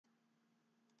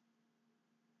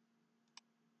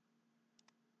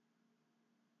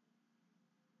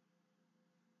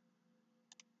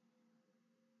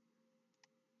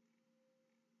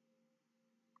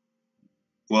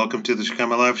Welcome to the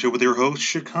Shakaama Live Show with your host,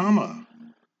 Shakaama.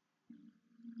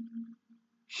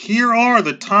 Here are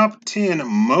the top 10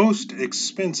 most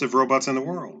expensive robots in the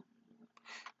world.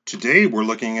 Today we're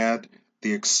looking at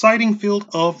the exciting field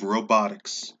of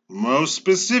robotics, most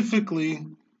specifically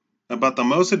about the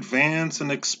most advanced and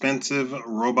expensive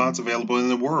robots available in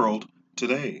the world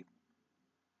today.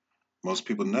 Most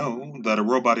people know that a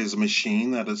robot is a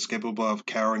machine that is capable of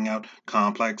carrying out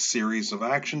complex series of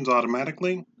actions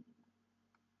automatically.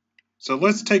 So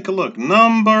let's take a look.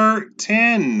 Number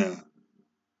 10.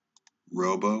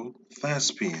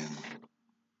 Robo-Thespian.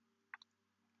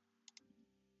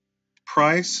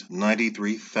 Price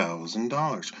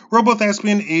 $93,000.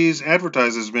 Robo-Thespian is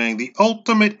advertised as being the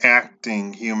ultimate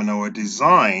acting humanoid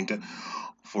designed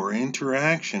for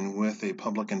interaction with a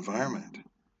public environment.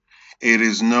 It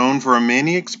is known for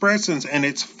many expressions and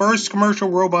its first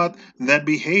commercial robot that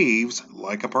behaves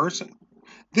like a person.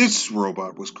 This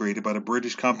robot was created by the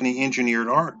British company Engineered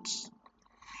Arts.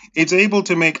 It's able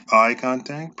to make eye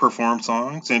contact, perform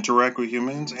songs, interact with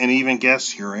humans, and even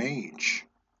guess your age.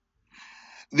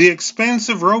 The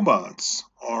expensive robots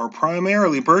are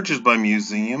primarily purchased by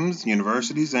museums,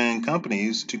 universities, and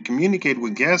companies to communicate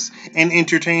with guests and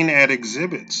entertain at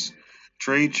exhibits,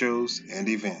 trade shows, and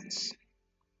events.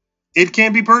 It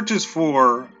can be purchased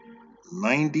for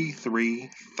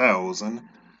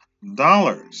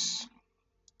 $93,000.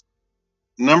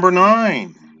 Number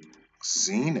 9.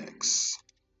 Xenex.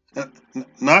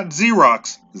 Not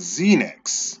Xerox,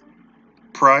 Xenex.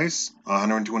 Price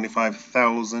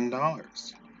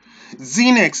 $125,000.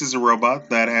 Xenex is a robot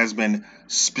that has been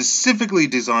specifically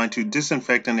designed to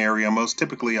disinfect an area, most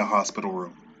typically a hospital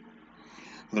room.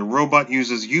 The robot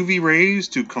uses UV rays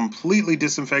to completely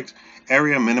disinfect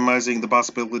area, minimizing the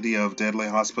possibility of deadly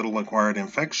hospital-acquired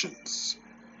infections.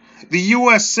 The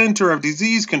U.S. Center of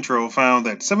Disease Control found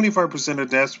that 75%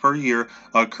 of deaths per year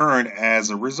occurred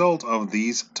as a result of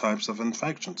these types of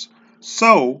infections.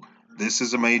 So, this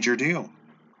is a major deal.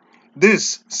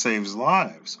 This saves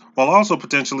lives, while also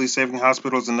potentially saving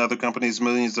hospitals and other companies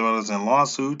millions of dollars in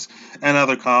lawsuits and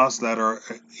other costs that are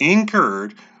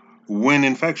incurred when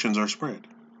infections are spread.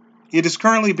 It is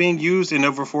currently being used in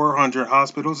over 400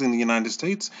 hospitals in the United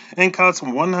States and costs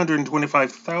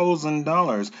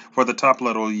 $125,000 for the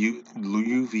top-level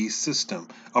UV system,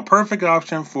 a perfect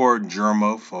option for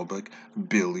germophobic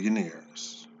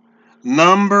billionaires.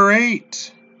 Number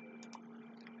 8.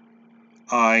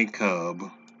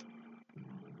 ICub.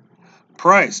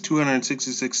 Price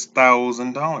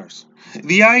 $266,000.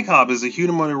 The ICub is a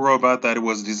humanoid robot that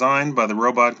was designed by the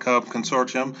Robot Cub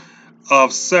Consortium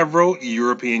of several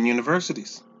European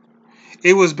universities.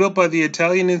 It was built by the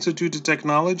Italian Institute of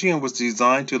Technology and was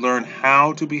designed to learn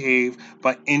how to behave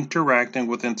by interacting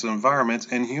with its environments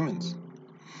and humans.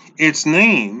 Its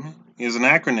name is an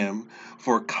acronym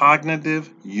for Cognitive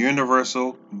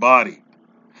Universal Body.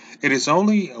 It is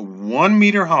only 1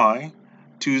 meter high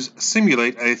to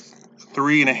simulate a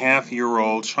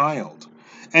 3.5-year-old child,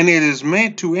 and it is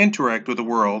meant to interact with the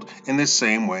world in the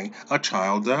same way a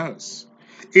child does.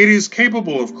 It is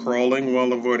capable of crawling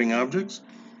while avoiding objects,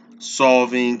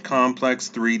 solving complex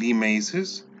 3D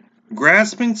mazes,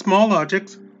 grasping small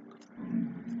objects,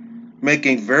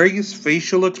 making various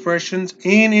facial expressions,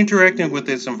 and interacting with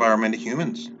its environment and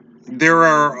humans. There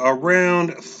are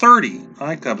around 30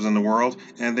 ICubs in the world,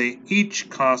 and they each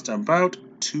cost about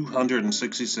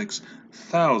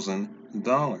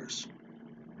 $266,000.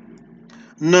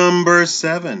 Number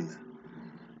 7.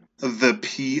 The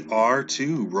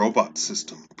PR2 robot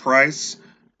system. Price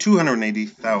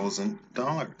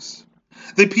 $280,000.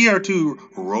 The PR2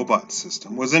 robot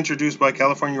system was introduced by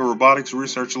California Robotics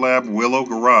Research Lab Willow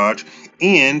Garage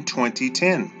in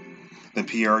 2010. The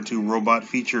PR2 robot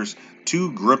features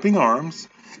 2 gripping arms,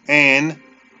 an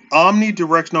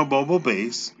omnidirectional mobile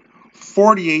base,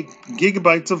 48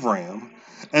 gigabytes of RAM,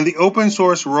 and the open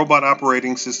source robot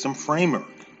operating system framework.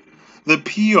 The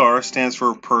PR stands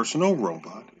for personal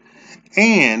robot,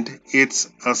 and it's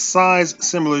a size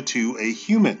similar to a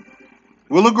human.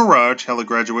 Willow Garage held a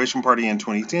graduation party in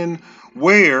 2010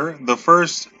 where the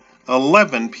first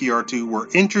 11 PR2 were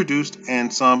introduced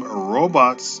and some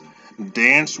robots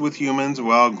danced with humans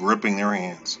while gripping their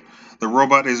hands. The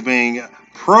robot is being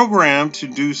programmed to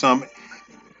do some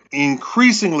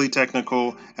increasingly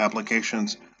technical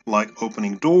applications like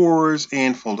opening doors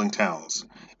and folding towels.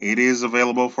 It is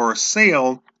available for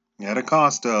sale at a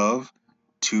cost of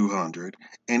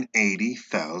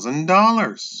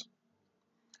 $280,000.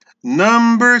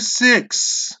 Number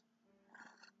 6.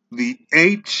 The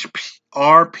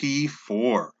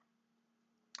HRP4.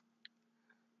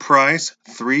 Price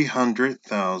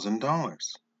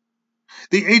 $300,000.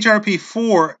 The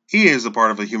HRP-4 is a part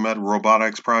of a humanoid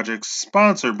robotics project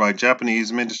sponsored by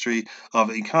Japanese Ministry of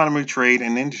Economy, Trade,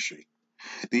 and Industry.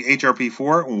 The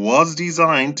HRP-4 was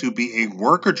designed to be a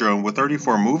worker drone with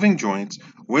 34 moving joints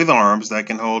with arms that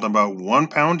can hold about 1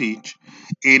 pound each.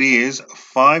 It is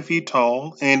 5 feet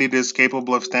tall and it is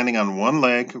capable of standing on one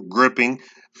leg, gripping,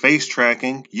 face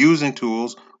tracking, using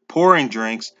tools, pouring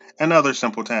drinks, and other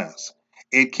simple tasks.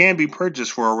 It can be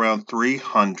purchased for around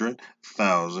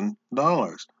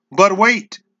 $300,000. But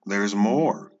wait, there's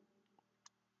more.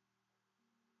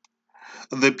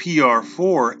 The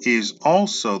PR-4 is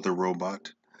also the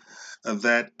robot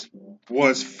that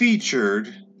was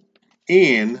featured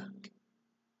in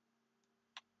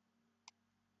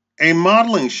a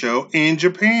modeling show in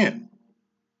Japan.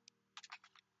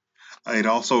 It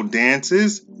also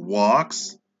dances,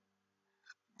 walks,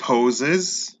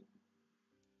 poses,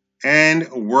 and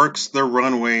works the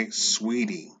runway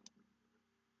sweetie.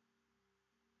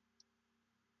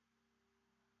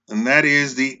 And that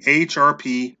is the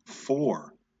HRP-4.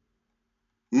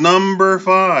 Number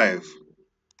 5,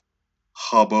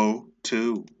 Hubbo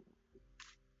 2.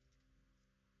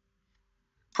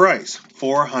 Price,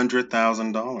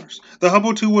 $400,000. The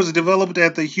Hubbo 2 was developed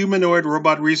at the Humanoid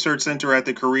Robot Research Center at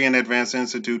the Korean Advanced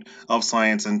Institute of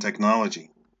Science and Technology.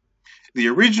 The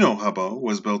original Hubbo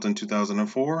was built in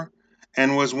 2004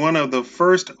 and was one of the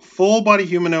first full-body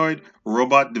humanoid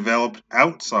robot developed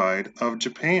outside of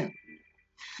Japan.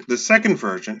 The second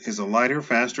version is a lighter,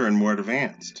 faster, and more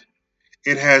advanced.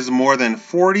 It has more than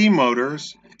 40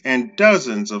 motors and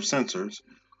dozens of sensors.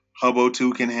 Hubbo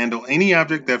 2 can handle any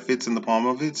object that fits in the palm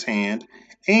of its hand,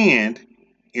 and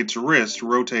its wrists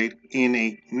rotate in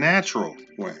a natural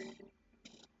way.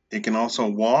 It can also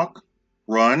walk,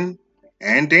 run,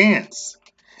 and dance,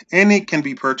 and it can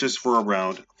be purchased for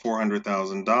around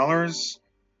 $400,000.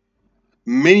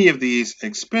 Many of these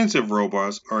expensive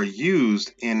robots are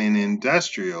used in an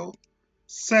industrial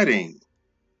setting.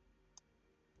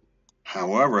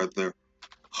 However, the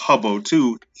Hubbo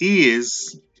 2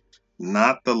 is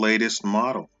not the latest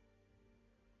model.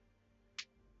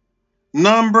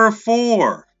 Number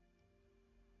 4,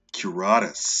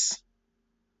 Curatus.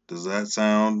 Does that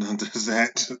sound? Does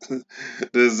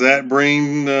that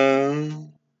bring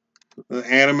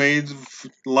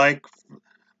anime-like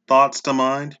thoughts to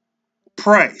mind?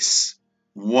 Price,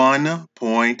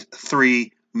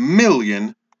 $1.3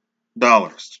 million.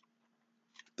 The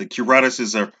Curatus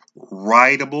is a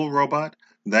rideable robot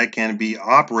that can be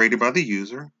operated by the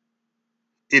user.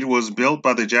 It was built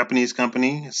by the Japanese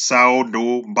company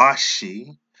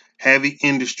Saudobashi Heavy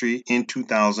Industry in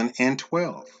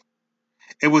 2012.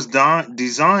 It was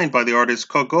designed by the artist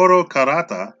Kogoro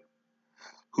Karata,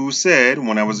 who said,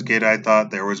 "When I was a kid, I thought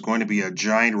there was going to be a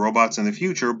giant robots in the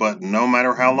future, but no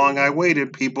matter how long I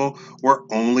waited, people were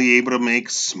only able to make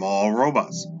small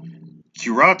robots."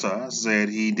 Kurata said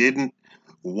he didn't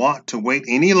want to wait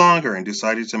any longer and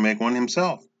decided to make one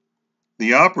himself.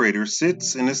 The operator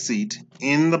sits in a seat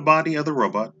in the body of the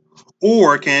robot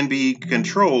or can be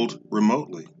controlled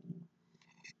remotely.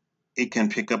 It can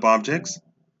pick up objects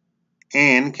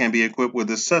and can be equipped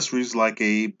with accessories like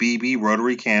a BB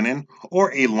rotary cannon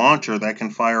or a launcher that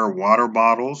can fire water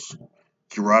bottles.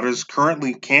 Curatus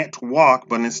currently can't walk,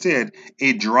 but instead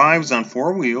it drives on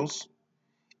 4 wheels.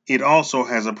 It also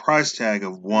has a price tag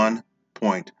of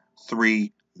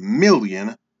 $1.3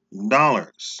 million.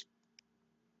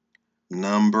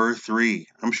 Number 3.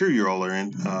 I'm sure you all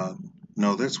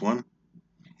know this one.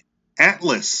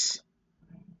 Atlas.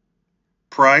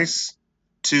 Price,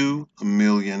 $2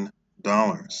 million.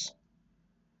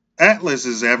 Atlas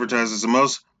is advertised as the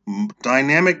most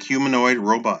dynamic humanoid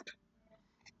robot.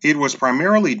 It was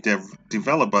primarily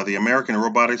developed by the American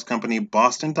robotics company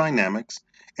Boston Dynamics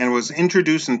and was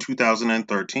introduced in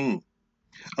 2013.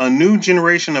 A new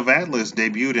generation of Atlas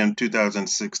debuted in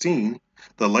 2016.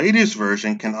 The latest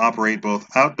version can operate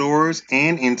both outdoors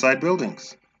and inside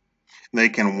buildings. They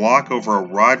can walk over a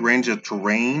wide range of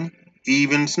terrain,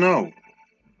 even snow.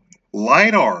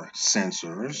 LiDAR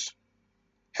sensors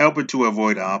help it to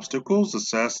avoid obstacles,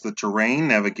 assess the terrain,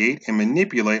 navigate, and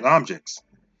manipulate objects.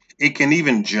 It can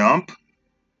even jump,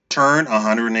 turn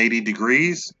 180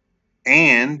 degrees,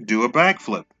 and do a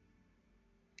backflip.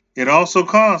 It also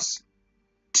costs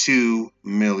 $2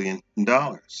 million.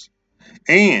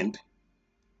 And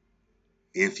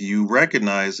if you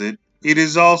recognize it, it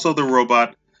is also the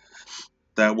robot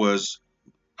that was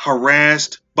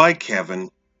harassed by Kevin.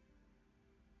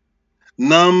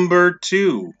 Number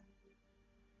 2,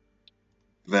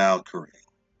 Valkyrie.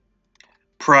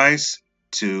 Price,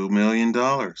 $2 million.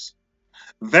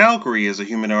 Valkyrie is a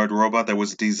humanoid robot that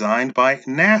was designed by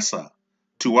NASA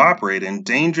to operate in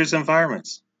dangerous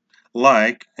environments,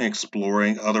 like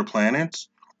exploring other planets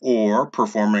or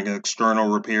performing external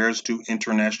repairs to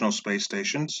international space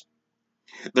stations.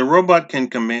 The robot can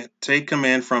take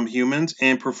command from humans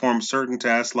and perform certain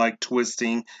tasks like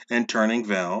twisting and turning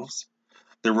valves.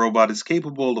 The robot is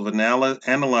capable of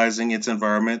analyzing its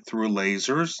environment through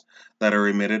lasers that are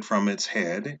emitted from its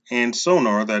head and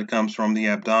sonar that comes from the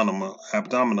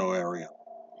abdominal area.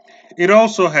 It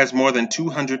also has more than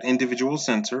 200 individual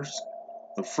sensors.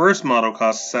 The first model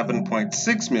cost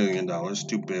 $7.6 million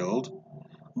to build,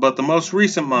 but the most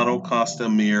recent model cost a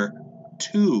mere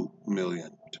 $2 million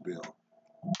to build.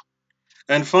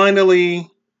 And finally,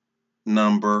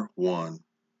 number 1.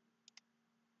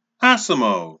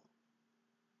 ASIMO.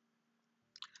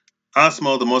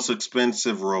 ASIMO, the most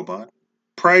expensive robot,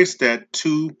 priced at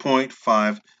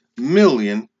 $2.5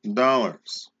 million.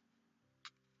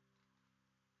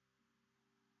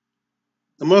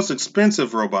 The most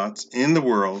expensive robots in the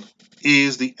world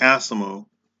is the ASIMO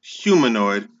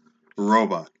humanoid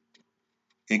robot.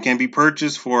 It can be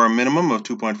purchased for a minimum of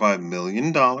 $2.5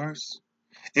 million.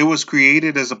 It was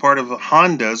created as a part of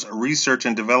Honda's research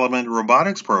and development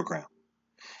robotics program.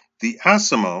 The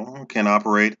ASIMO can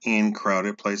operate in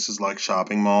crowded places like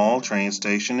shopping mall, train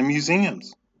station, and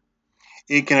museums.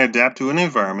 It can adapt to an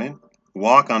environment,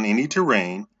 walk on any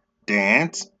terrain,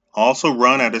 dance, also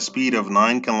run at a speed of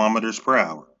 9 kilometers per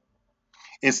hour.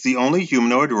 It's the only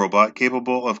humanoid robot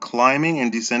capable of climbing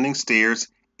and descending stairs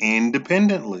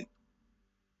independently.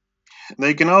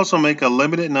 They can also make a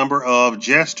limited number of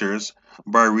gestures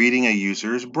by reading a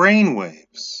user's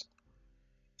brainwaves.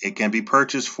 It can be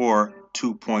purchased for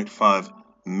 $2.5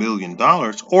 million,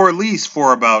 or at least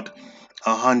for about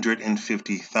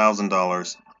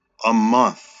 $150,000 a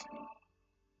month.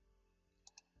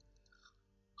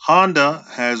 Honda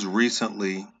has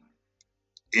recently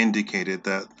indicated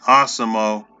that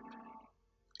ASIMO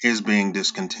is being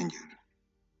discontinued.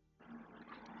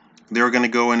 They were going to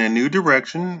go in a new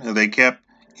direction. They kept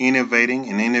innovating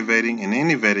and innovating and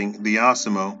innovating the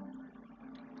ASIMO,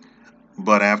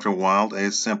 but after a while,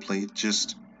 it simply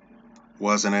just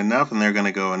wasn't enough, and they're going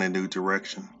to go in a new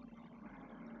direction.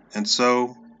 And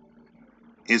so,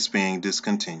 it's being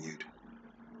discontinued.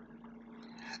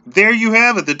 There you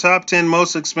have it, the top 10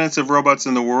 most expensive robots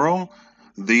in the world.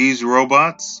 These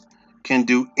robots can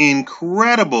do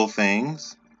incredible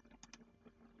things,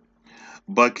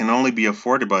 but can only be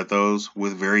afforded by those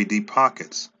with very deep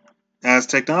pockets. As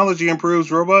technology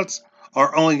improves, robots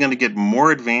are only going to get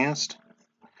more advanced.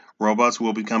 Robots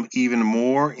will become even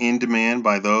more in demand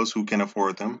by those who can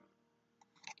afford them,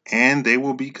 and they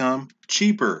will become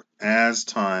cheaper as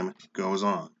time goes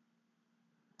on.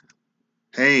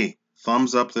 Hey,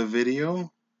 thumbs up the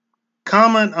video.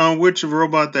 Comment on which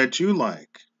robot that you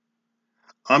like.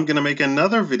 I'm going to make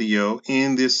another video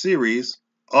in this series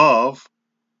of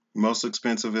most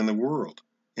expensive in the world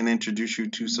and introduce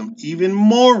you to some even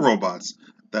more robots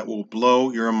that will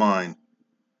blow your mind.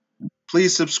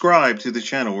 Please subscribe to the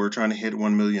channel. We're trying to hit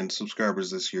 1 million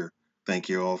subscribers this year. Thank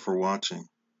you all for watching.